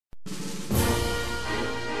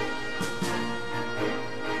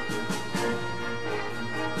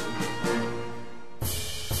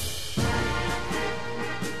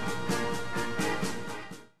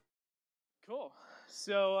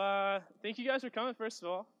Thank you guys for coming, first of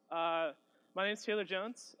all. My name is Taylor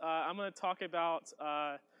Jones. I'm going to talk about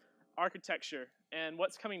architecture and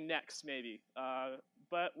what's coming next, maybe.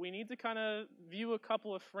 But we need to kind of view a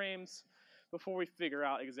couple of frames before we figure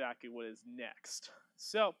out exactly what is next.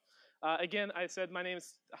 Again, I said my name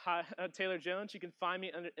is Taylor Jones. You can find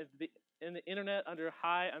me in the internet under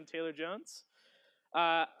Hi, I'm Taylor Jones.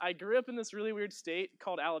 I grew up in this really weird state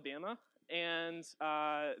called Alabama. And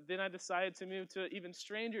then I decided to move to an even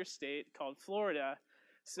stranger state called Florida.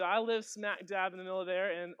 So I live smack dab in the middle of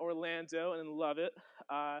there in Orlando and love it.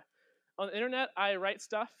 On the internet, I write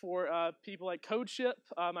stuff for people like CodeShip,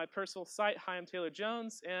 my personal site, Hi, I'm Taylor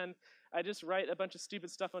Jones, and I just write a bunch of stupid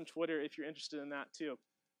stuff on Twitter if you're interested in that too.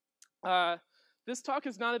 This talk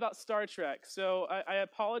is not about Star Trek, so I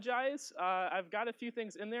apologize. I've got a few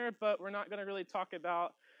things in there, but we're not going to really talk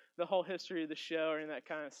about the whole history of the show or any of that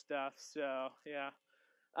kind of stuff, so yeah.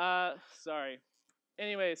 Sorry.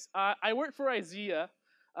 Anyways, I work for IZEA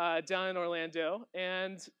down in Orlando,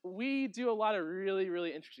 and we do a lot of really,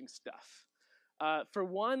 really interesting stuff. For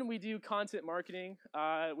one, we do content marketing.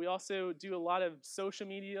 We also do a lot of social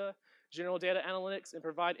media, general data analytics, and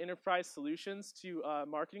provide enterprise solutions to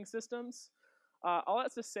marketing systems. All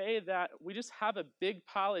that's to say that we just have a big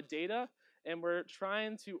pile of data, and we're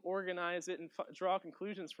trying to organize it and draw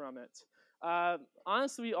conclusions from it.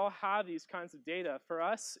 Honestly, we all have these kinds of data. For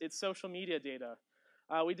us, it's social media data.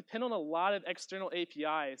 We depend on a lot of external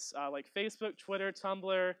APIs, like Facebook, Twitter,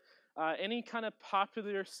 Tumblr, any kind of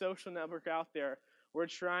popular social network out there. We're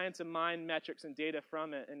trying to mine metrics and data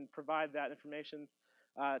from it and provide that information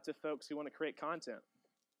to folks who want to create content.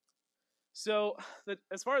 So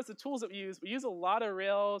as far as the tools that we use a lot of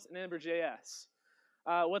Rails and Ember.js.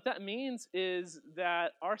 What that means is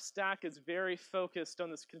that our stack is very focused on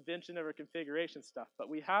this convention over configuration stuff, but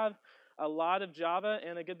we have a lot of Java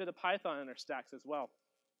and a good bit of Python in our stacks as well.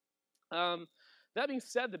 That being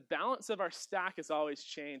said, the balance of our stack is always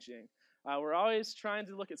changing. We're always trying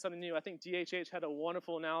to look at something new. I think DHH had a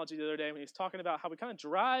wonderful analogy the other day when he was talking about how we kind of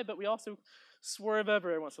drive, but we also swerve over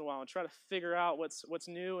every once in a while and try to figure out what's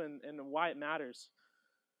new and why it matters.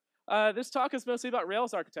 This talk is mostly about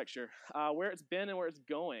Rails architecture, where it's been and where it's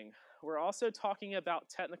going. We're also talking about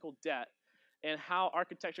technical debt and how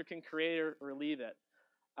architecture can create or relieve it.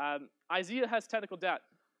 IZEA has technical debt.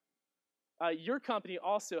 Your company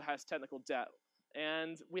also has technical debt,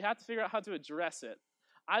 and we have to figure out how to address it.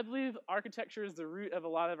 I believe architecture is the root of a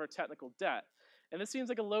lot of our technical debt. And this seems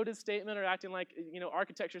like a loaded statement or acting like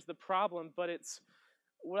architecture is the problem, but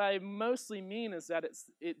what I mostly mean is that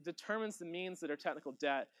it determines the means that our technical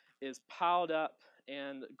debt is piled up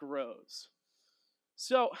and grows.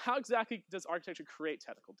 So how exactly does architecture create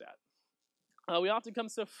technical debt? We often become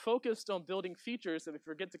so focused on building features that we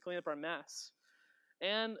forget to clean up our mess.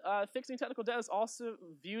 And fixing technical debt is also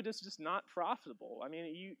viewed as just not profitable. I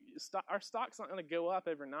mean, our stock's not going to go up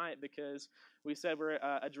overnight because we said we're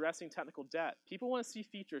addressing technical debt. People want to see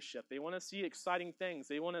features ship. They want to see exciting things.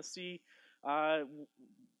 They want to see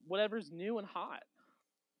whatever's new and hot.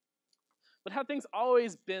 But have things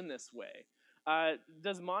always been this way?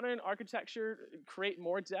 Does modern architecture create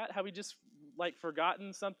more debt? Have we just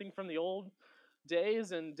forgotten something from the old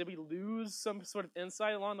days, and did we lose some sort of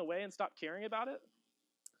insight along the way and stop caring about it?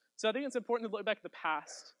 So I think it's important to look back at the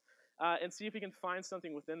past and see if we can find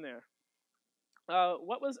something within there.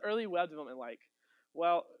 What was early web development like?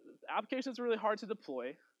 Well, applications were really hard to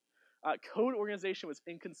deploy. Code organization was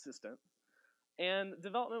inconsistent. And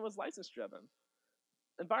development was license-driven.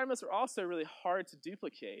 Environments are also really hard to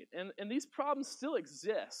duplicate. And these problems still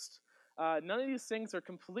exist. None of these things are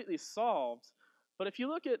completely solved. But if you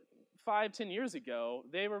look at 5-10 years ago,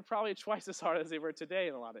 they were probably twice as hard as they were today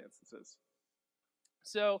in a lot of instances.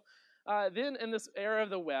 So then in this era of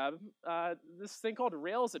the web, this thing called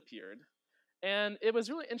Rails appeared. And it was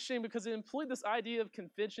really interesting because it employed this idea of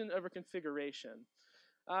convention over configuration.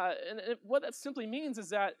 What that simply means is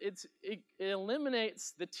that it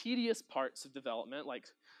eliminates the tedious parts of development, like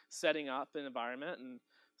setting up an environment and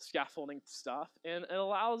scaffolding stuff, and it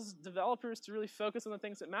allows developers to really focus on the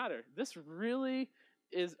things that matter. This really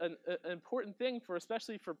is an important thing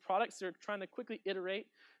especially for products that are trying to quickly iterate,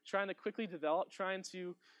 trying to quickly develop, trying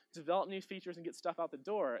to develop new features and get stuff out the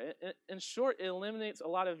door. In short, it eliminates a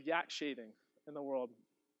lot of yak shaving in the world.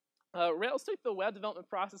 Rails took the web development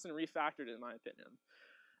process and refactored it, in my opinion.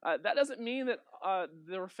 That doesn't mean that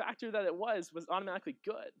the refactor that it was automatically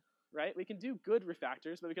good, right? We can do good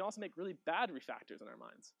refactors, but we can also make really bad refactors in our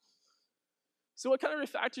minds. So what kind of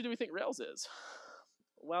refactor do we think Rails is?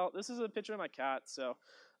 Well, this is a picture of my cat,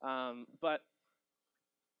 but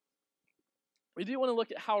we do want to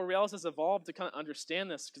look at how Rails has evolved to kind of understand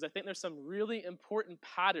this, because I think there's some really important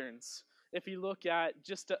patterns if you look at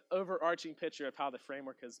just the overarching picture of how the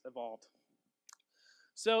framework has evolved.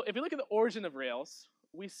 So if you look at the origin of Rails,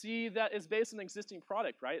 we see that it's based on an existing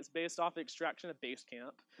product, right? It's based off the extraction of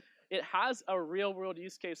Basecamp. It has a real-world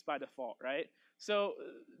use case by default, right? So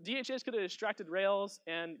DHH could have extracted Rails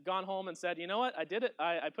and gone home and said, you know what, I did it.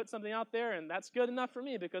 I put something out there, and that's good enough for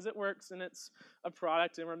me because it works and it's a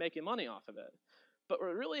product and we're making money off of it. But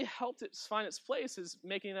what really helped it find its place is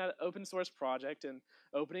making that an open source project and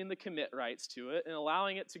opening the commit rights to it and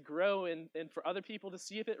allowing it to grow and for other people to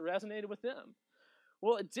see if it resonated with them.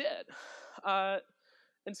 Well, it did,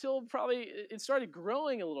 until probably it started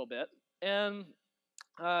growing a little bit, and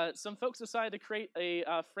some folks decided to create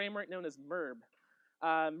a framework known as MERB.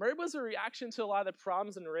 MERB was a reaction to a lot of the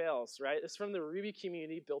problems in Rails, right? It's from the Ruby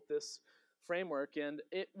community built this framework, and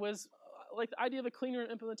it was like the idea of a cleaner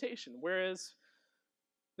implementation, whereas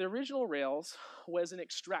the original Rails was an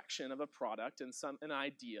extraction of a product and an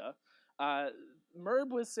idea.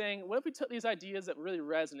 MERB was saying, what if we took these ideas that really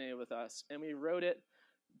resonated with us and we wrote it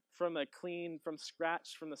from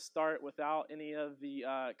scratch from the start without any of the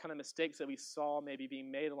kind of mistakes that we saw maybe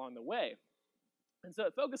being made along the way. And so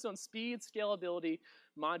it focused on speed, scalability,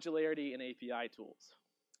 modularity, and API tools.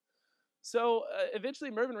 So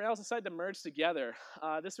eventually MERB and Rails decided to merge together.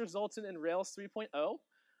 This resulted in Rails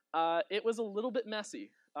 3.0. It was a little bit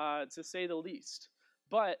messy, to say the least.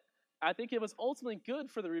 But I think it was ultimately good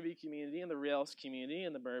for the Ruby community and the Rails community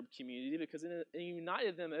and the MERB community because it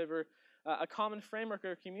united them over a common framework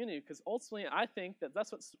or community, because ultimately I think that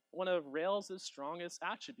that's what's one of Rails' strongest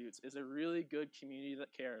attributes, is a really good community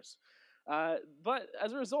that cares. But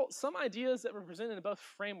as a result, some ideas that were presented in both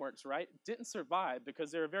frameworks, right, didn't survive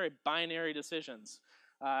because they were very binary decisions.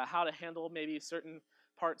 How to handle maybe certain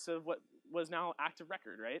parts of what was now active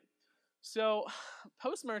record, right? So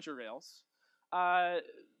post-merger Rails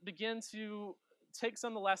began to take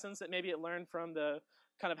some of the lessons that maybe it learned from the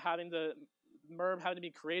kind of having the MERB having to be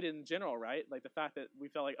created in general, right? Like the fact that we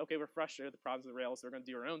felt like, okay, we're frustrated with the problems of Rails, so we're going to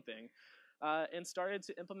do our own thing. And started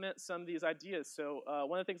to implement some of these ideas. So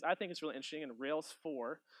one of the things I think is really interesting in Rails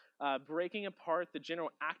 4, breaking apart the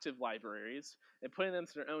general active libraries and putting them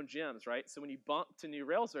to their own gems, right? So when you bump to new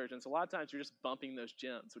Rails versions, a lot of times you're just bumping those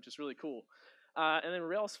gems, which is really cool. And then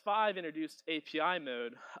Rails 5 introduced API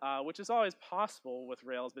mode, which is always possible with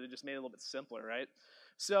Rails, but it just made it a little bit simpler, right?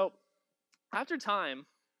 So after time,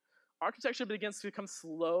 architecture begins to become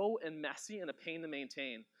slow and messy and a pain to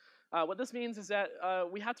maintain. What this means is that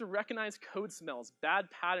we have to recognize code smells, bad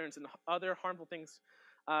patterns, and other harmful things.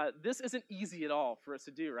 This isn't easy at all for us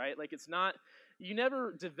to do, right? Like it's not, you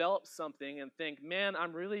never develop something and think, man,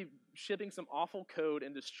 I'm really shipping some awful code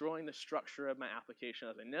and destroying the structure of my application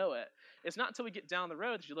as I know it. It's not until we get down the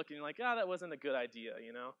road that you look and you're like, that wasn't a good idea,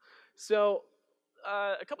 you know? So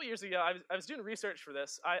a couple years ago, I was doing research for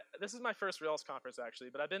this. This is my first Rails conference,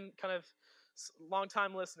 actually, but I've been kind of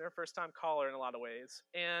long-time listener, first-time caller in a lot of ways.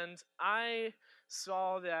 And I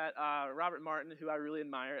saw that Robert Martin, who I really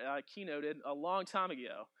admire, keynoted a long time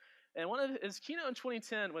ago. And one of his keynote in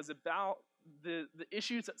 2010 was about the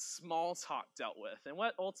issues that Smalltalk dealt with and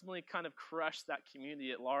what ultimately kind of crushed that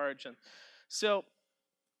community at large. And so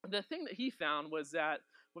the thing that he found was that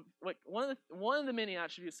like one of the many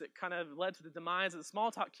attributes that kind of led to the demise of the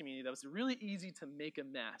Smalltalk community that was really easy to make a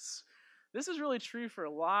mess. This is really true for a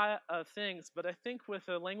lot of things, but I think with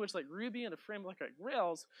a language like Ruby and a framework like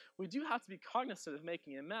Rails, we do have to be cognizant of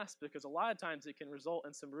making a mess because a lot of times it can result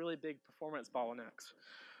in some really big performance bottlenecks.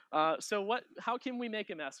 How can we make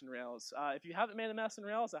a mess in Rails? If you haven't made a mess in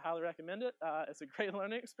Rails, I highly recommend it. It's a great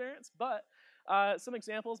learning experience, but some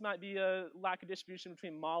examples might be a lack of distribution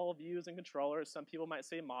between model views and controllers. Some people might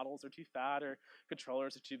say models are too fat or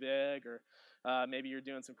controllers are too big, or maybe you're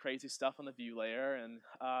doing some crazy stuff on the view layer, and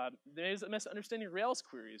there's a misunderstanding of Rails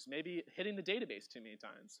queries, maybe hitting the database too many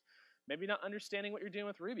times. Maybe not understanding what you're doing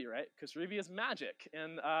with Ruby, right? Because Ruby is magic,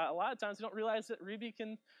 and a lot of times you don't realize that Ruby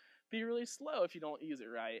can be really slow if you don't use it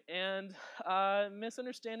right. And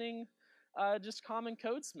misunderstanding just common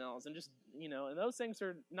code smells, and just, and those things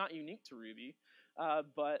are not unique to Ruby,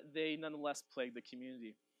 but they nonetheless plague the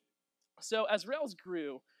community. So as Rails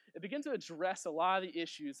grew, it began to address a lot of the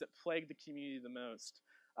issues that plagued the community the most.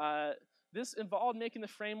 This involved making the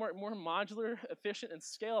framework more modular, efficient, and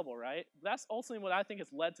scalable, right? That's ultimately what I think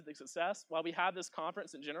has led to the success, while we have this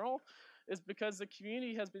conference in general, is because the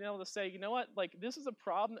community has been able to say, you know what, like this is a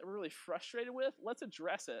problem that we're really frustrated with, let's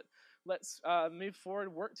address it. Let's move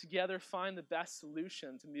forward, work together, find the best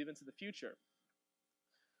solution to move into the future.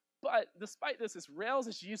 But despite this, is Rails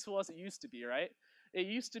as useful as it used to be, right? It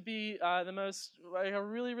used to be the most, like, a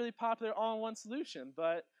really, really popular all-in-one solution,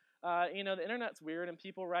 but you know, the internet's weird, and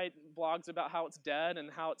people write blogs about how it's dead and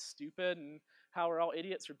how it's stupid and how we're all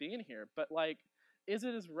idiots for being here. But like, is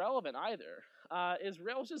it as relevant either? Is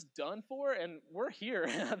Rails just done for? And we're here.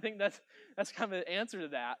 I think that's kind of the answer to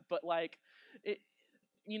that. But like,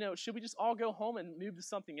 you know, should we just all go home and move to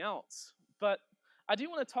something else? But I do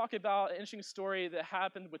want to talk about an interesting story that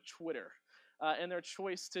happened with Twitter and their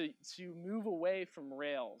choice to move away from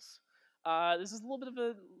Rails. This is a little bit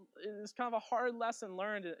of it's kind of a hard lesson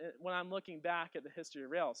learned when I'm looking back at the history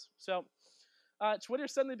of Rails. So Twitter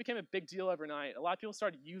suddenly became a big deal overnight. A lot of people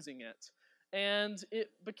started using it. And it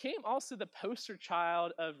became also the poster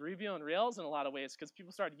child of Ruby on Rails in a lot of ways because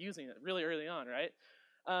people started using it really early on, right?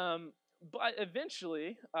 But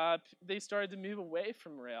eventually, they started to move away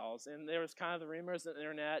from Rails, and there was kind of the rumors on the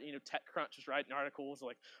internet. You know, TechCrunch was writing articles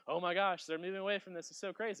like, "Oh my gosh, they're moving away from this. It's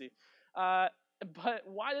so crazy." But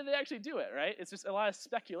why did they actually do it, right? It's just a lot of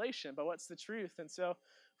speculation, but what's the truth? And so,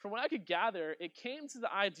 from what I could gather, it came to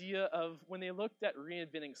the idea of when they looked at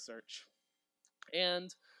reinventing search.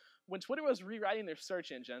 And when Twitter was rewriting their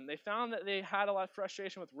search engine, they found that they had a lot of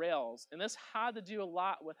frustration with Rails, and this had to do a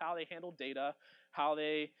lot with how they handled data, how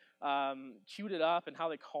they queued it up, and how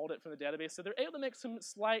they called it from the database. So they're able to make some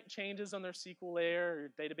slight changes on their SQL layer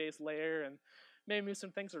or database layer and maybe move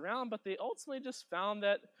some things around, but they ultimately just found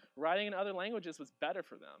that writing in other languages was better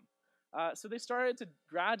for them. So they started to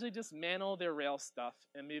gradually dismantle their Rails stuff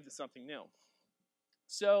and move to something new.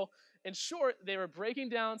 So in short, they were breaking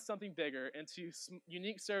down something bigger into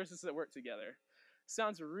unique services that work together.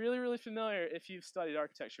 Sounds really, really familiar if you've studied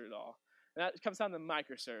architecture at all. And that comes down to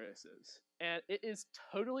microservices. And it is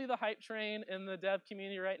totally the hype train in the dev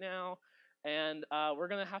community right now. And we're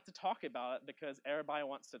going to have to talk about it because everybody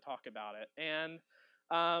wants to talk about it. And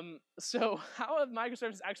so how have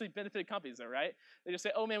microservices actually benefited companies though, right? They just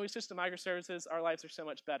say, oh man, we switched to microservices, our lives are so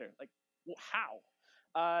much better. Like, well,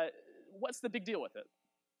 how? What's the big deal with it?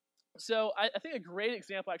 So I think a great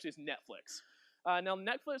example actually is Netflix. Now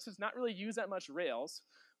Netflix does not really use that much Rails,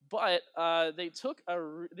 but they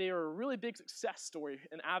were a really big success story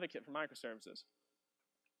and advocate for microservices.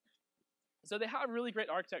 So they have really great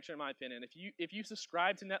architecture in my opinion. If you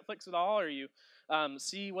subscribe to Netflix at all or you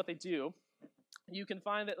see what they do, you can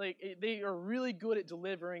find that like they are really good at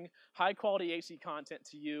delivering high quality HD content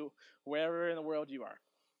to you wherever in the world you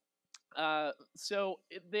are. So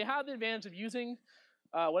they have the advantage of using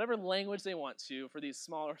whatever language they want to for these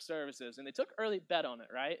smaller services. And they took early bet on it,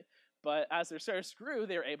 right? But as their service grew,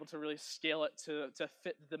 they were able to really scale it to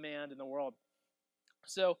fit the demand in the world.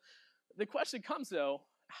 So the question comes, though,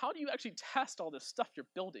 how do you actually test all this stuff you're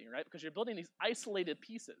building, right? Because you're building these isolated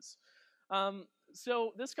pieces.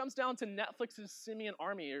 So this comes down to Netflix's Simian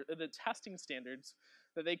Army, or the testing standards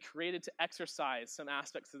that they created to exercise some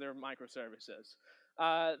aspects of their microservices.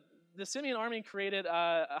 The Simian Army created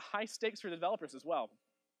high stakes for developers as well.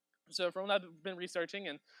 So from what I've been researching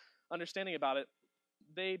and understanding about it,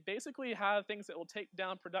 they basically have things that will take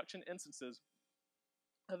down production instances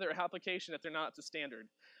of their application if they're not up to standard.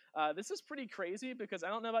 This is pretty crazy because I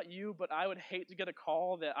don't know about you, but I would hate to get a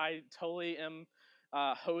call that I totally am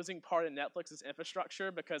hosing part of Netflix's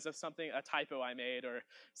infrastructure because of a typo I made or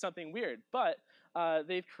something weird. But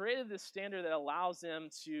they've created this standard that allows them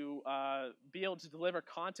to be able to deliver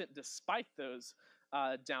content despite those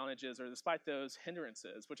downages or despite those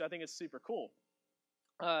hindrances, which I think is super cool.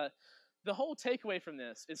 The whole takeaway from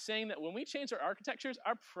this is saying that when we change our architectures,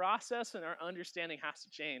 our process and our understanding has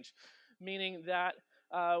to change, meaning that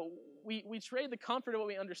we trade the comfort of what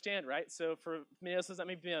we understand, right? So for me, that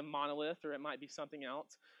may be a monolith or it might be something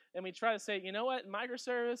else. And we try to say, you know what,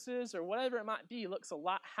 microservices or whatever it might be looks a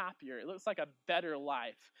lot happier. It looks like a better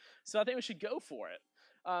life. So I think we should go for it.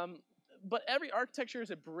 But every architecture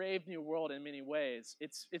is a brave new world in many ways.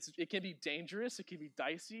 It can be dangerous. It can be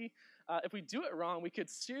dicey. If we do it wrong, we could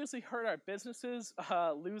seriously hurt our businesses,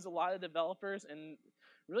 lose a lot of developers, and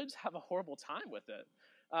really just have a horrible time with it.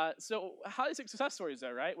 So how do success stories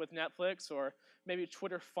though, right? With Netflix or maybe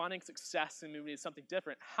Twitter finding success and moving to something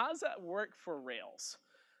different. How does that work for Rails?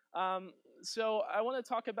 So I want to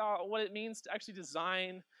talk about what it means to actually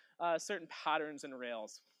design certain patterns in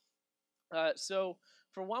Rails. So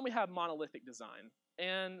for one, we have monolithic design.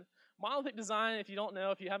 And monolithic design, if you don't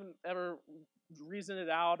know, if you haven't ever reasoned it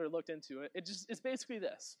out or looked into it, it's basically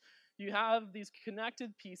this. You have these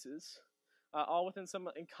connected pieces all within some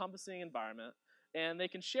encompassing environment. And they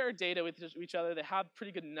can share data with each other. They have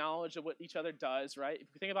pretty good knowledge of what each other does, right? If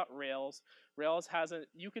you think about Rails, Rails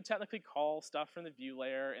you could technically call stuff from the view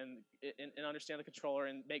layer and understand the controller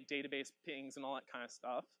and make database pings and all that kind of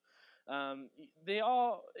stuff.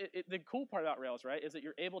 The cool part about Rails, right, is that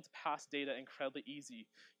you're able to pass data incredibly easy.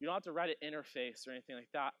 You don't have to write an interface or anything like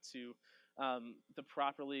that to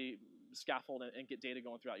properly scaffold and get data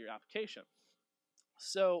going throughout your application.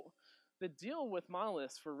 So the deal with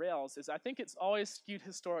monoliths for Rails is I think it's always skewed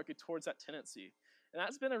historically towards that tendency. And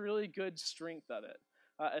that's been a really good strength of it,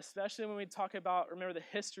 especially when we talk about, remember the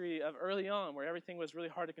history of early on where everything was really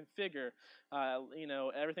hard to configure.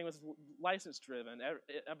 Everything was license driven.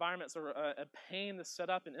 Environments are a pain to set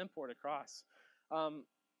up and import across.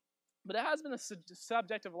 But it has been a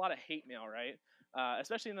subject of a lot of hate mail, right?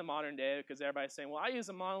 Especially in the modern day, because everybody's saying, well, I use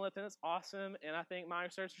a monolith and it's awesome, and I think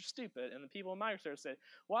microservices are stupid. And the people in microservices say,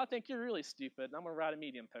 well, I think you're really stupid, and I'm going to write a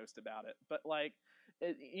Medium post about it. But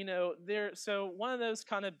so one of those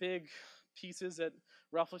kind of big pieces that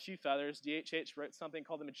ruffle a few feathers, DHH wrote something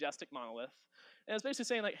called the Majestic Monolith. And it's basically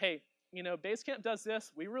saying, like, hey, Basecamp does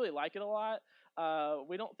this. We really like it a lot.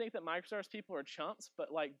 We don't think that microservice people are chumps,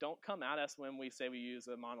 but like, don't come at us when we say we use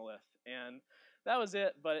a monolith. And that was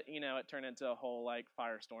it, but it turned into a whole like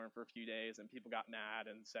firestorm for a few days, and people got mad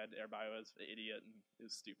and said everybody was an idiot and it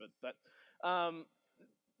was stupid. But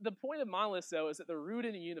the point of monoliths, though, is that they're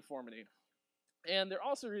rooted in uniformity, and they're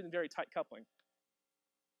also rooted in very tight coupling.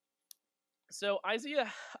 So IZEA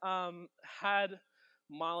had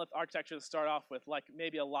monolith architecture to start off with, like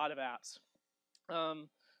maybe a lot of apps.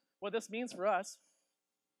 What this means for us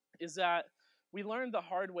is that we learned the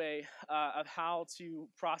hard way of how to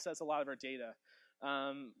process a lot of our data.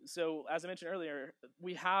 So as I mentioned earlier,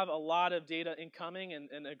 we have a lot of data incoming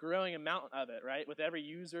and a growing amount of it, right? With every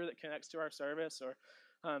user that connects to our service or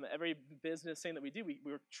every business thing that we do,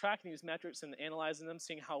 we're tracking these metrics and analyzing them,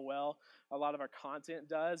 seeing how well a lot of our content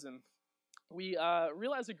does. And we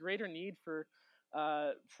realize a greater need for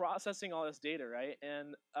processing all this data, right?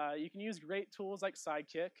 And you can use great tools like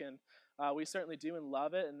Sidekick, and we certainly do and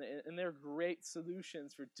love it, and they're great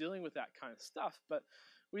solutions for dealing with that kind of stuff. But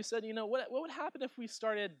we said, what would happen if we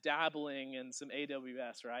started dabbling in some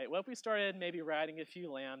AWS, right? What if we started maybe writing a few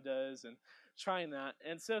lambdas and trying that?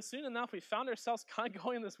 And so soon enough, we found ourselves kind of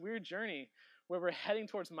going on this weird journey where we're heading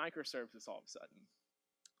towards microservices all of a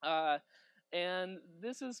sudden. And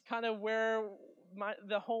this is kind of where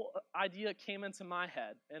the whole idea came into my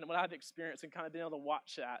head, and what I've experienced and kind of been able to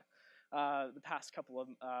watch that the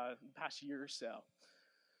past year or so.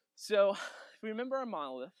 So if we remember our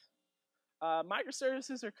monolith,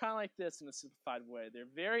 microservices are kind of like this in a simplified way. They're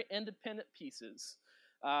very independent pieces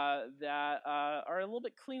that are a little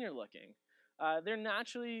bit cleaner looking. They're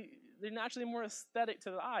naturally more aesthetic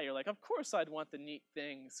to the eye. You're like, of course I'd want the neat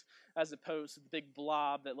things as opposed to the big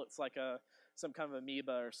blob that looks like some kind of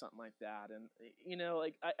amoeba or something like that. And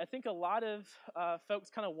I think a lot of folks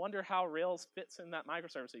kind of wonder how Rails fits in that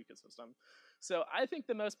microservice ecosystem. So I think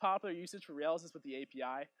the most popular usage for Rails is with the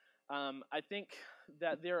API. I think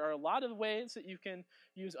that there are a lot of ways that you can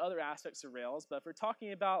use other aspects of Rails, but if we're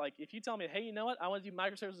talking about, like, if you tell me, hey, you know what, I want to do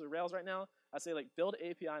microservices with Rails right now, I say, like, build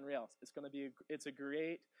API in Rails. It's a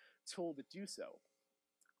great tool to do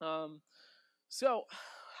so. So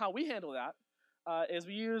how we handle that is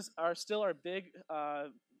we use our big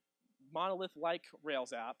monolith-like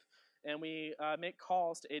Rails app, and we make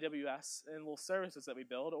calls to AWS and little services that we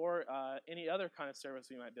build, or any other kind of service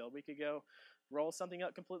we might build. We could go roll something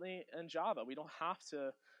up completely in Java. We don't have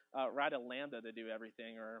to write a Lambda to do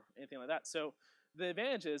everything or anything like that. So the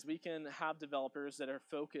advantage is we can have developers that are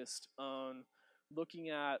focused on looking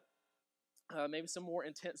at maybe some more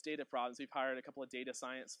intense data problems. We've hired a couple of data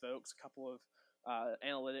science folks, a couple of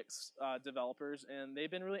analytics developers, and they've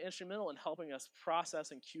been really instrumental in helping us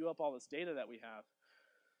process and queue up all this data that we have.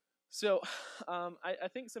 So I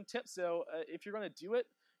think some tips, though, if you're going to do it,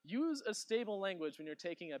 use a stable language when you're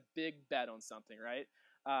taking a big bet on something, right?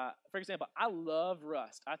 For example, I love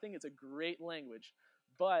Rust. I think it's a great language,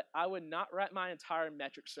 but I would not write my entire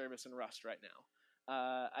metric service in Rust right now.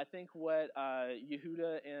 I think what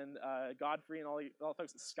Yehuda and Godfrey and all the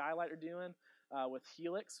folks at Skylight are doing with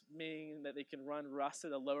Helix, meaning that they can run Rust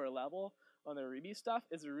at a lower level on their Ruby stuff,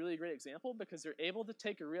 is a really great example, because they're able to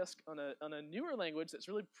take a risk on a newer language that's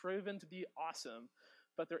really proven to be awesome,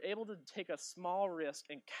 but they're able to take a small risk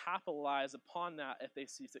and capitalize upon that if they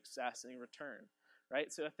see success in return,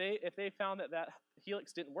 right? So if they found that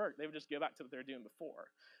Helix didn't work, they would just go back to what they were doing before,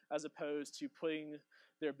 as opposed to putting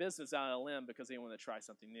their business out on a limb because they want to try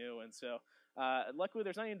something new. And so luckily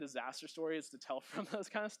there's not any disaster stories to tell from those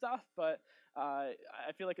kind of stuff, but I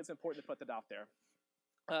feel like it's important to put that out there.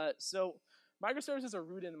 So microservices are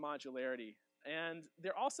rooted in modularity, and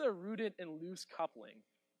they're also rooted in loose coupling.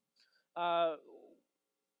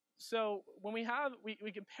 So when we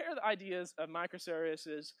compare the ideas of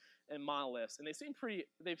microservices and monoliths, and they seem pretty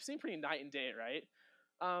night and day, right?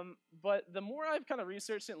 But the more I've kind of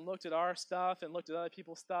researched it and looked at our stuff and looked at other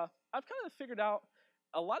people's stuff, I've kind of figured out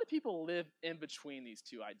a lot of people live in between these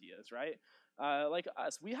two ideas, right? Like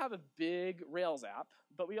us, we have a big Rails app,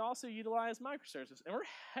 but we also utilize microservices, and we're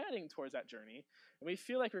heading towards that journey. And we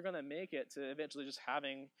feel like we're going to make it to eventually just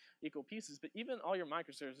having equal pieces, but even all your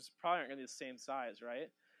microservices probably aren't going to be the same size,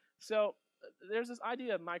 right? So there's this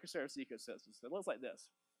idea of microservice ecosystems that looks like this.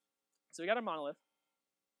 So we got our monolith,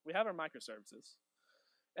 we have our microservices,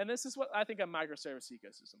 and this is what I think a microservice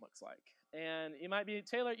ecosystem looks like. And you might be,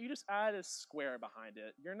 Taylor, you just add a square behind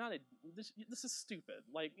it. You're not this is stupid,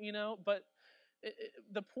 like, but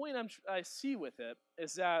the point I see with it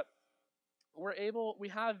is that we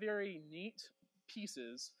have very neat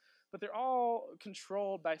pieces, but they're all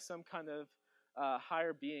controlled by some kind of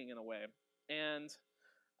higher being in a way. And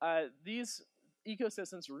these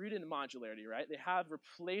ecosystems are rooted in modularity, right? They have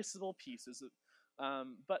replaceable pieces,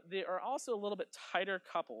 but they are also a little bit tighter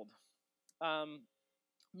coupled,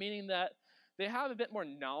 meaning that they have a bit more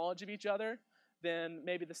knowledge of each other than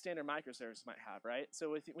maybe the standard microservice might have, right?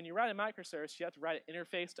 So when you write a microservice, you have to write an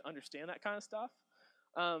interface to understand that kind of stuff.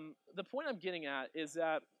 The point I'm getting at is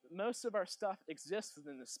that most of our stuff exists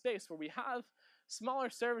within the space where we have smaller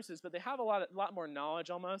services, but they have a lot more knowledge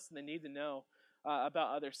almost, and they need to know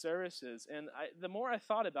about other services. And the more I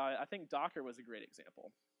thought about it, I think Docker was a great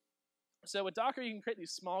example. So with Docker, you can create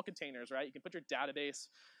these small containers, right? You can put your database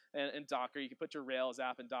in Docker. You can put your Rails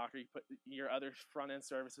app in Docker. You can put your other front-end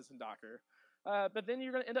services in Docker. But then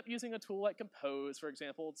you're going to end up using a tool like Compose, for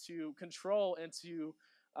example, to control and to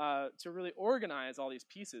really organize all these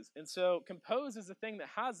pieces. And so Compose is the thing that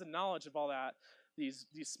has the knowledge of all that, these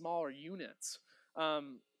smaller units.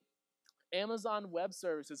 Amazon Web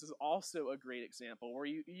Services is also a great example where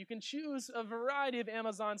you can choose a variety of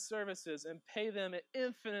Amazon services and pay them an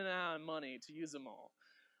infinite amount of money to use them all.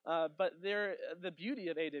 But the beauty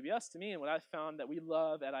of AWS to me, and what I've found that we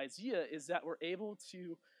love at IZEA, is that we're able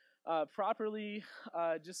to properly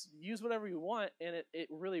just use whatever we want, and it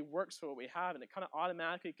really works for what we have, and it kind of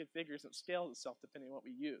automatically configures and scales itself depending on what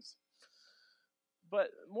we use.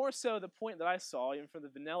 But more so, the point that I saw, even from the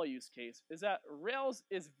vanilla use case, is that Rails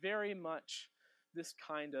is very much this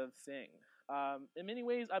kind of thing. In many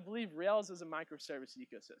ways, I believe Rails is a microservice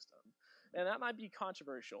ecosystem, and that might be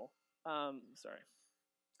controversial.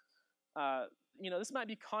 This might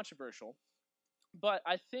be controversial, but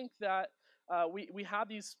I think that we have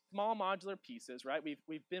these small modular pieces, right?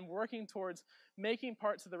 We've been working towards making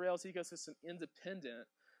parts of the Rails ecosystem independent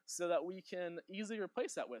so that we can easily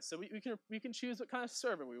replace that with. So we can choose what kind of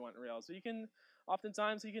server we want in Rails. So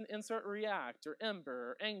oftentimes you can insert React or Ember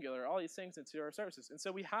or Angular, all these things into our services. And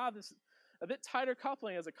so we have this a bit tighter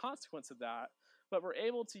coupling as a consequence of that, but we're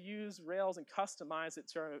able to use Rails and customize it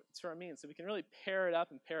to our means. So we can really pair it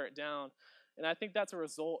up and pair it down. And I think that's a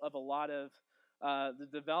result of a lot of the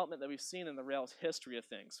development that we've seen in the Rails history of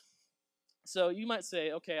things. So you might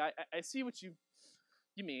say, okay, I see what you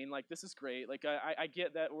mean. Like, this is great. Like, I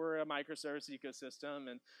get that we're a microservice ecosystem,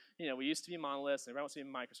 and we used to be monoliths, and everyone wants to be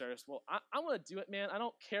a microservice. Well, I want to do it, man. I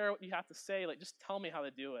don't care what you have to say. Like, just tell me how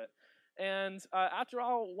to do it. And after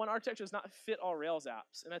all, one architecture does not fit all Rails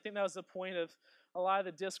apps. And I think that was the point of a lot of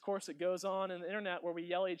the discourse that goes on in the internet, where we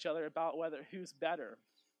yell at each other about who's better.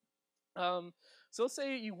 So let's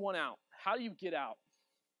say you want out. How do you get out?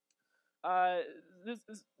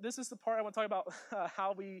 This is the part I want to talk about,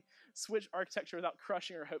 how we switch architecture without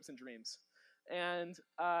crushing our hopes and dreams. And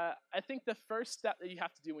I think the first step that you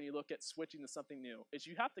have to do when you look at switching to something new is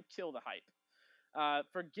you have to kill the hype.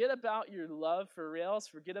 Forget about your love for Rails.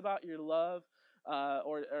 Forget about your love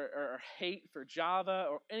or hate for Java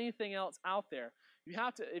or anything else out there. You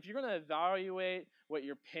have to, if you're going to evaluate what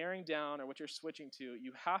you're paring down or what you're switching to,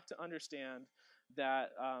 you have to understand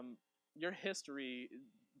that your history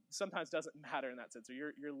sometimes doesn't matter in that sense, or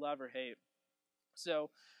your love or hate.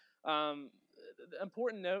 So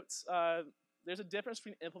important notes, there's a difference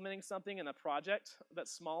between implementing something in a project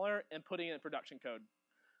that's smaller and putting it in production code.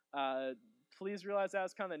 Please realize that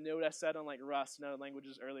was kind of the note I said on like Rust and other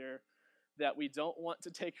languages earlier, that we don't want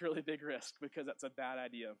to take really big risk because that's a bad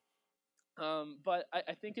idea. But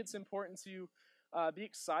I think it's important to be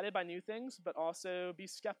excited by new things, but also be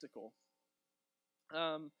skeptical.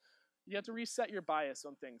 You have to reset your bias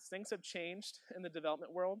on things. Things have changed in the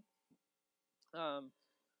development world,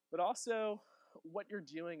 but also what you're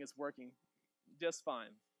doing is working just fine.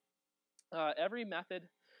 Every method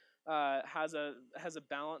has a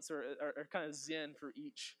balance or kind of zen for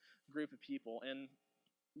each group of people, and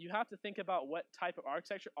you have to think about what type of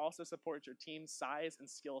architecture also supports your team's size and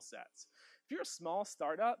skill sets. If you're a small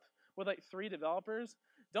startup with like 3 developers,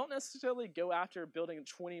 don't necessarily go after building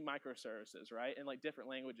 20 microservices, right, in like different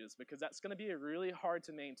languages, because that's going to be really hard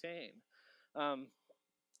to maintain.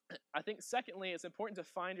 I think secondly, it's important to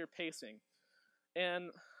find your pacing.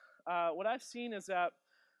 And what I've seen is that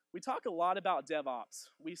we talk a lot about DevOps.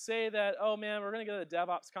 We say that, oh man, we're going to go to the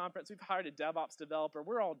DevOps conference. We've hired a DevOps developer.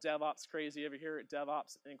 We're all DevOps crazy over here at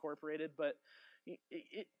DevOps Incorporated. But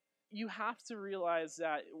you have to realize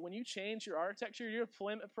that when you change your architecture, your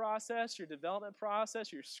deployment process, your development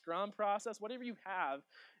process, your Scrum process, whatever you have,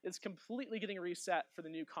 is completely getting reset for the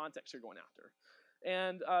new context you're going after.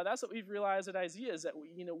 And that's what we've realized at IZEA, is that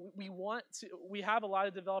we have a lot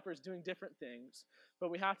of developers doing different things,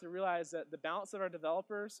 but we have to realize that the balance of our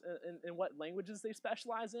developers and what languages they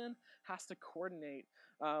specialize in has to coordinate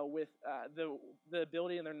with the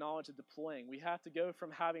ability and their knowledge of deploying. We have to go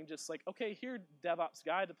from having just like, okay, here, DevOps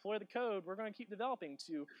guy, deploy the code, we're going to keep developing,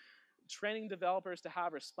 to training developers to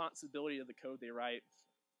have responsibility of the code they write.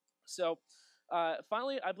 So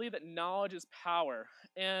finally, I believe that knowledge is power.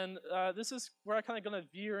 And this is where I'm kind of going to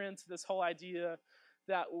veer into this whole idea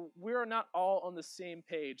that we're not all on the same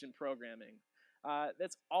page in programming.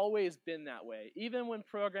 That's always been that way. Even when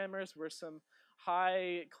programmers were some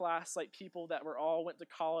high-class like people that went to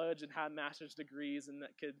college and had master's degrees and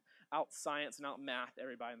that could out-science and out-math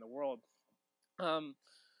everybody in the world.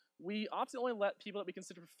 We often only let people that we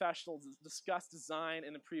consider professionals discuss design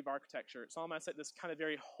and improve architecture. It's almost like this kind of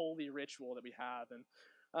very holy ritual that we have. And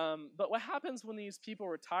but what happens when these people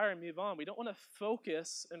retire and move on? We don't want to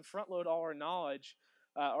focus and front-load all our knowledge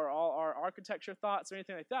or all our architecture thoughts or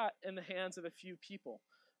anything like that in the hands of a few people.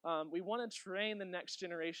 We want to train the next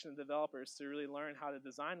generation of developers to really learn how to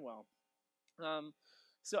design well.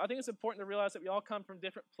 So I think it's important to realize that we all come from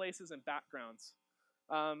different places and backgrounds.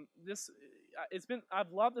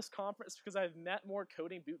 I've loved this conference because I've met more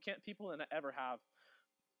coding bootcamp people than I ever have.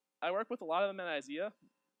 I work with a lot of them at IZEA,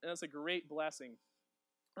 and it's a great blessing.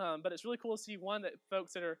 But it's really cool to see, one, that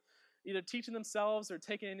folks that are either teaching themselves or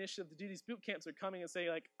taking initiative to do these boot camps are coming and say,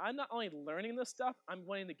 like, I'm not only learning this stuff, I'm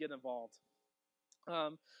wanting to get involved. I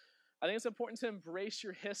think it's important to embrace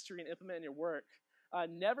your history and implement in your work.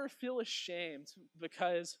 Never feel ashamed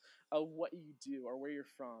because of what you do or where you're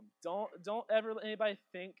from. Don't ever let anybody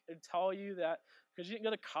think and tell you that because you didn't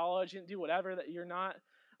go to college, you didn't do whatever, that you're not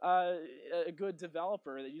a good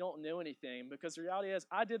developer, that you don't know anything. Because the reality is,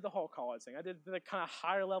 I did the whole college thing. I did the kind of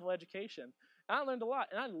higher level education. And I learned a lot,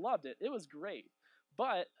 and I loved it. It was great.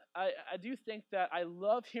 But I do think that I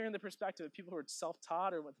love hearing the perspective of people who are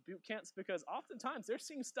self-taught or went to boot camps, because oftentimes they're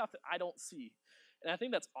seeing stuff that I don't see. And I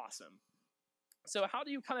think that's awesome. So how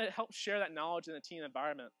do you kind of help share that knowledge in a team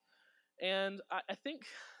environment? And I think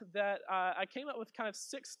that I came up with kind of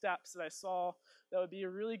 6 steps that I saw that would be a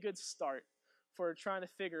really good start for trying to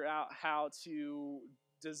figure out how to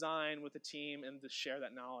design with a team and to share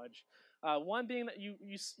that knowledge. One being that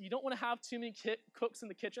you don't want to have too many cooks in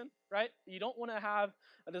the kitchen, right? You don't want to have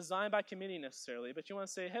a design by committee necessarily, but you want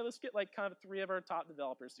to say, hey, let's get like kind of 3 of our top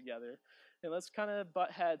developers together, and let's kind of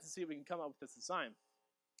butt heads and see if we can come up with this design.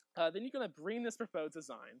 Then you're going to bring this proposed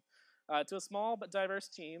design to a small but diverse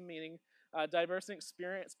team, meaning diverse in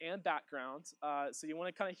experience and background. So you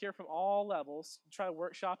want to kind of hear from all levels, try to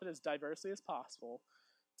workshop it as diversely as possible.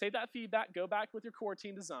 Take that feedback, go back with your core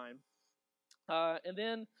team design, and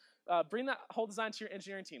then bring that whole design to your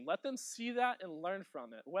engineering team. Let them see that and learn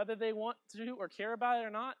from it. Whether they want to or care about it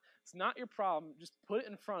or not, it's not your problem. Just put it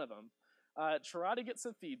in front of them. Try to get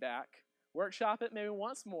some feedback. Workshop it maybe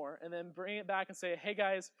once more, and then bring it back and say, hey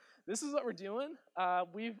guys, this is what we're doing.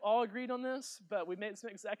 We've all agreed on this, but we made some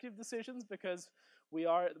executive decisions because we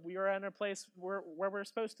are in a place where we're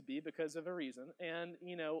supposed to be because of a reason, and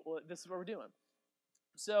this is what we're doing.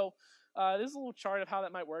 So this is a little chart of how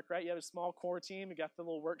that might work, right? You have a small core team, you got the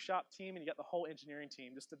little workshop team, and you got the whole engineering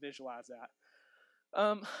team, just to visualize that.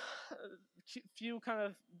 Few kind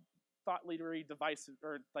of thought leadery devices,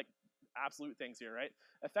 or like absolute things here, right?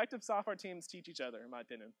 Effective software teams teach each other, in my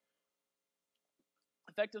opinion.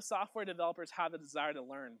 Effective software developers have a desire to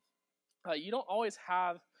learn. You don't always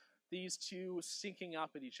have these two syncing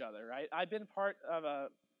up with each other, right? I've been part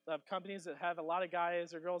of companies that have a lot of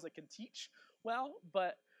guys or girls that can teach well,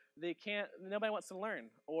 but nobody wants to learn.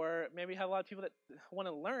 Or maybe have a lot of people that want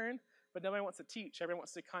to learn, but nobody wants to teach. Everyone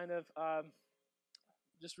wants to kind of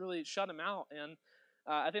just really shut them out. And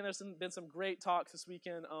I think there's been some great talks this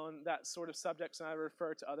weekend on that sort of subjects, and I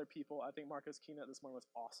refer to other people. I think Marco's keynote this morning was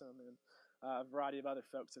awesome, and a variety of other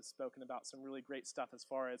folks have spoken about some really great stuff as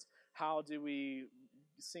far as how do we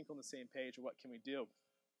sync on the same page, or what can we do.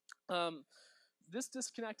 this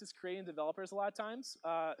disconnect is creating developers a lot of times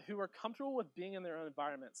who are comfortable with being in their own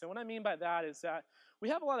environment. So what I mean by that is that we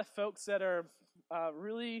have a lot of folks that are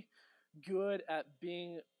really good at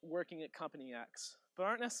working at company X, but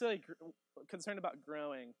aren't necessarily concerned about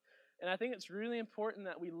growing. And I think it's really important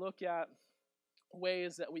that we look at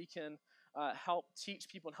ways that we can help teach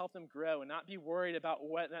people and help them grow and not be worried about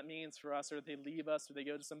what that means for us, or they leave us, or they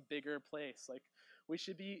go to some bigger place. Like, we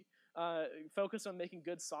should be focused on making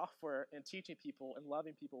good software and teaching people and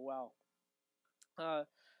loving people well.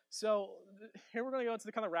 So here we're going to go into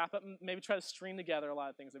the kind of wrap up and maybe try to string together a lot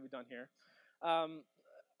of things that we've done here.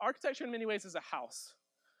 Architecture in many ways is a house.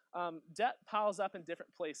 Debt piles up in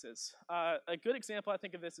different places. A good example I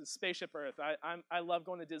think of this is Spaceship Earth. I love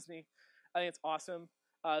going to Disney. I think it's awesome.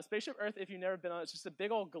 Spaceship Earth, if you've never been on it, it's just a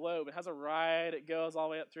big old globe. It has a ride. It goes all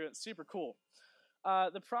the way up through it. It's super cool.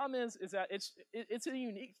 The problem is that it's a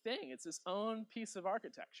unique thing. It's its own piece of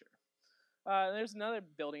architecture. There's another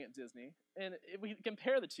building at Disney, and we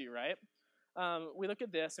compare the two, right? We look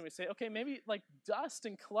at this and we say, okay, maybe like dust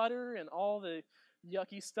and clutter and all the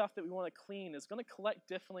yucky stuff that we want to clean is going to collect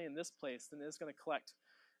differently in this place than it's going to collect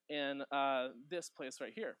in this place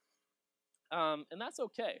right here. And that's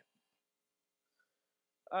okay.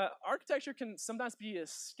 Architecture can sometimes be an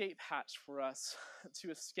escape hatch for us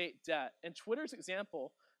to escape debt. In Twitter's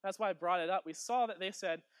example, that's why I brought it up. We saw that they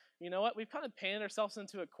said, you know what, we've kind of painted ourselves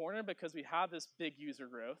into a corner because we have this big user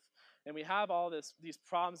growth, and we have all these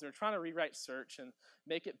problems, and we're trying to rewrite search and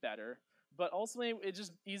make it better. But ultimately, it's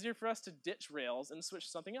just easier for us to ditch Rails and switch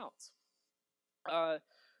to something else.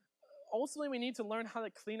 Ultimately, we need to learn how to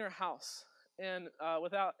clean our house and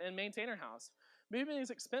maintain our house. Moving is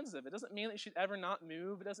expensive. It doesn't mean that you should ever not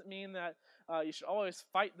move. It doesn't mean that you should always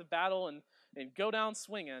fight the battle and go down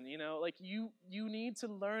swinging. You know, like you need to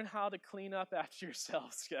learn how to clean up after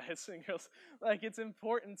yourselves, guys and girls. Like, it's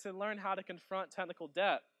important to learn how to confront technical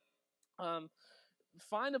debt.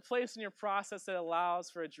 Find a place in your process that allows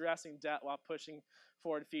for addressing debt while pushing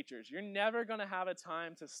forward features. You're never going to have a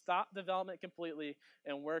time to stop development completely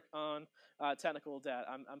and work on technical debt.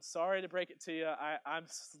 I'm sorry to break it to you.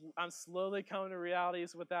 I'm slowly coming to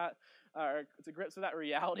realities with that, or to grips with that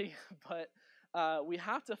reality. But we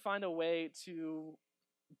have to find a way to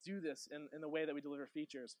do this in the way that we deliver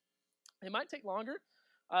features. It might take longer,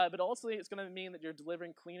 but ultimately it's going to mean that you're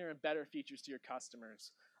delivering cleaner and better features to your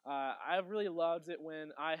customers. I've really loved it when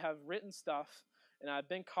I have written stuff and I've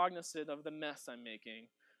been cognizant of the mess I'm making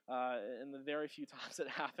in the very few times it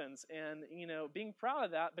happens. And, you know, being proud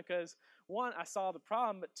of that because, one, I saw the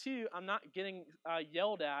problem, but two, I'm not getting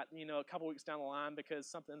yelled at, you know, a couple weeks down the line because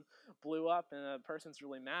something blew up and a person's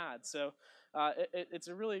really mad. So it's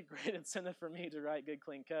a really great incentive for me to write good,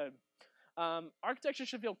 clean code. Architecture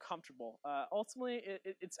should feel comfortable. Ultimately,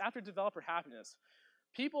 it's after developer happiness.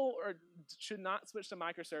 People should not switch to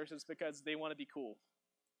microservices because they want to be cool.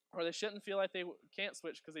 Or they shouldn't feel like they can't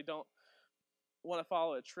switch because they don't want to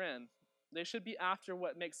follow a trend. They should be after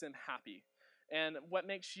what makes them happy and what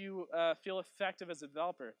makes you feel effective as a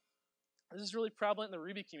developer. This is really prevalent in the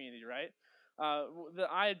Ruby community, right?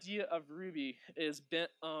 The idea of Ruby is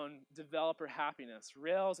bent on developer happiness.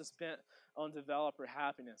 Rails is bent on developer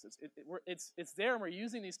happiness. It's there, and we're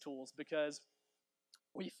using these tools because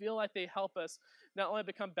we feel like they help us not only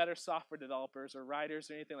become better software developers or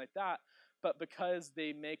writers or anything like that, but because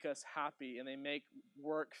they make us happy and they make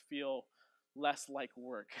work feel less like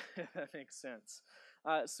work, if that makes sense.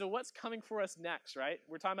 So what's coming for us next, right?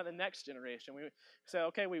 We're talking about the next generation. We say,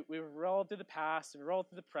 okay, we've rolled through the past and rolled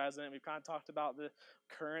through the present. We've kind of talked about the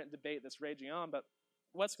current debate that's raging on, but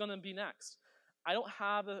what's going to be next? I don't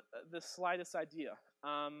have the slightest idea.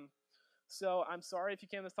 So I'm sorry if you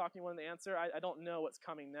came to this talk and you wanted the answer. I don't know what's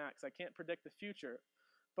coming next. I can't predict the future.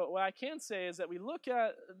 But what I can say is that we look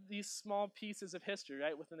at these small pieces of history,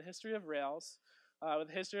 right? Within the history of Rails, with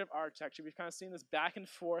the history of architecture, we've kind of seen this back and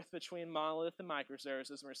forth between monolith and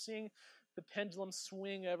microservices. And we're seeing the pendulum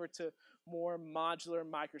swing over to more modular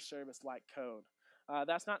microservice-like code.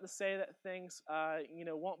 That's not to say that things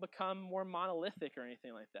won't become more monolithic or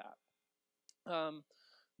anything like that.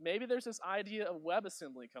 Maybe there's this idea of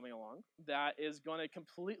WebAssembly coming along that is going to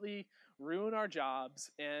completely ruin our jobs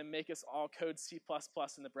and make us all code C++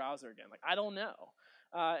 in the browser again. Like, I don't know.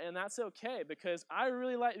 And that's okay because I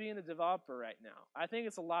really like being a developer right now. I think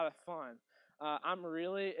it's a lot of fun. I'm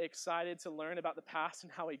really excited to learn about the past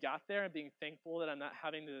and how we got there and being thankful that I'm not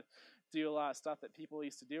having to do a lot of stuff that people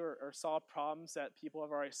used to do or solve problems that people have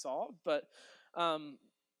already solved. But I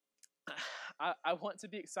want to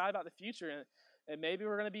be excited about the future. And maybe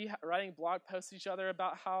we're going to be writing blog posts to each other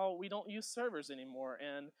about how we don't use servers anymore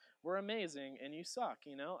and we're amazing and you suck,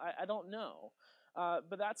 you know? I don't know.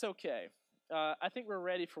 But that's okay. I think we're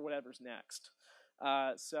ready for whatever's next.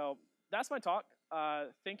 So that's my talk.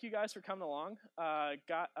 Thank you guys for coming along.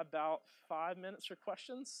 Got about 5 minutes for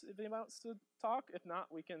questions if anybody wants to talk. If not,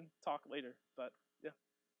 we can talk later. But yeah.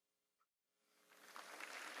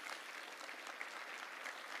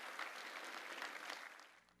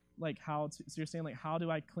 Like so you're saying like how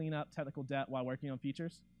do I clean up technical debt while working on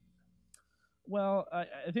features? Well, I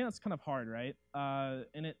think that's kind of hard, right?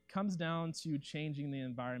 And it comes down to changing the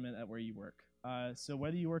environment at where you work. So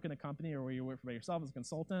whether you work in a company or where you work by yourself as a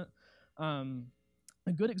consultant,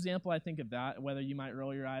 a good example I think of that, whether you might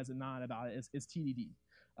roll your eyes and nod about it, is TDD.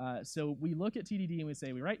 So we look at TDD and we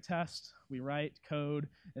say we write test, we write code,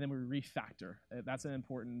 and then we refactor. That's an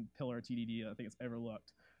important pillar of TDD I think it's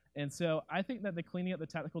overlooked. And so I think that the cleaning up the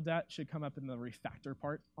technical debt should come up in the refactor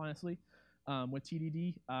part, honestly. With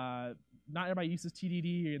TDD, not everybody uses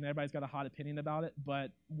TDD and everybody's got a hot opinion about it,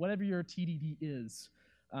 but whatever your TDD is,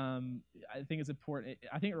 I think it's important.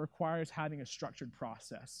 I think it requires having a structured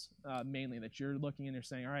process, mainly, that you're looking and you're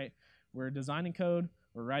saying, all right, we're designing code,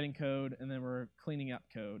 we're writing code, and then we're cleaning up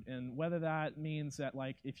code. And whether that means that,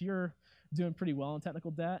 like, if you're doing pretty well in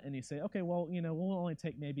technical debt and you say, okay, well, we'll only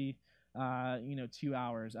take maybe 2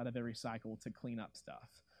 hours out of every cycle to clean up stuff.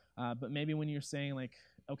 But maybe when you're saying, like,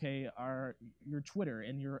 okay, your Twitter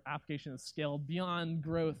and your application is scaled beyond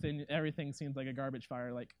growth and everything seems like a garbage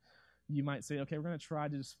fire, like, you might say, okay, we're going to try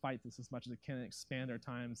to just fight this as much as it can and expand our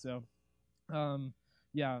time. So,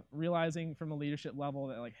 yeah, realizing from a leadership level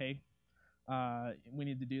that, like, hey, we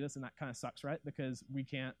need to do this, and that kind of sucks, right? Because we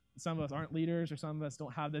can't, some of us aren't leaders, or some of us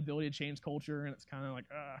don't have the ability to change culture, and it's kind of like,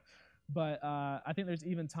 But I think there's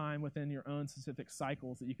even time within your own specific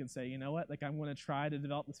cycles that you can say, you know what, like, I'm going to try to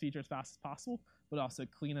develop this feature as fast as possible, but also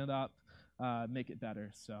clean it up, make it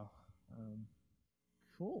better. So,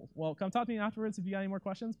 cool. Well, come talk to me afterwards if you got any more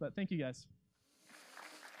questions, but thank you guys.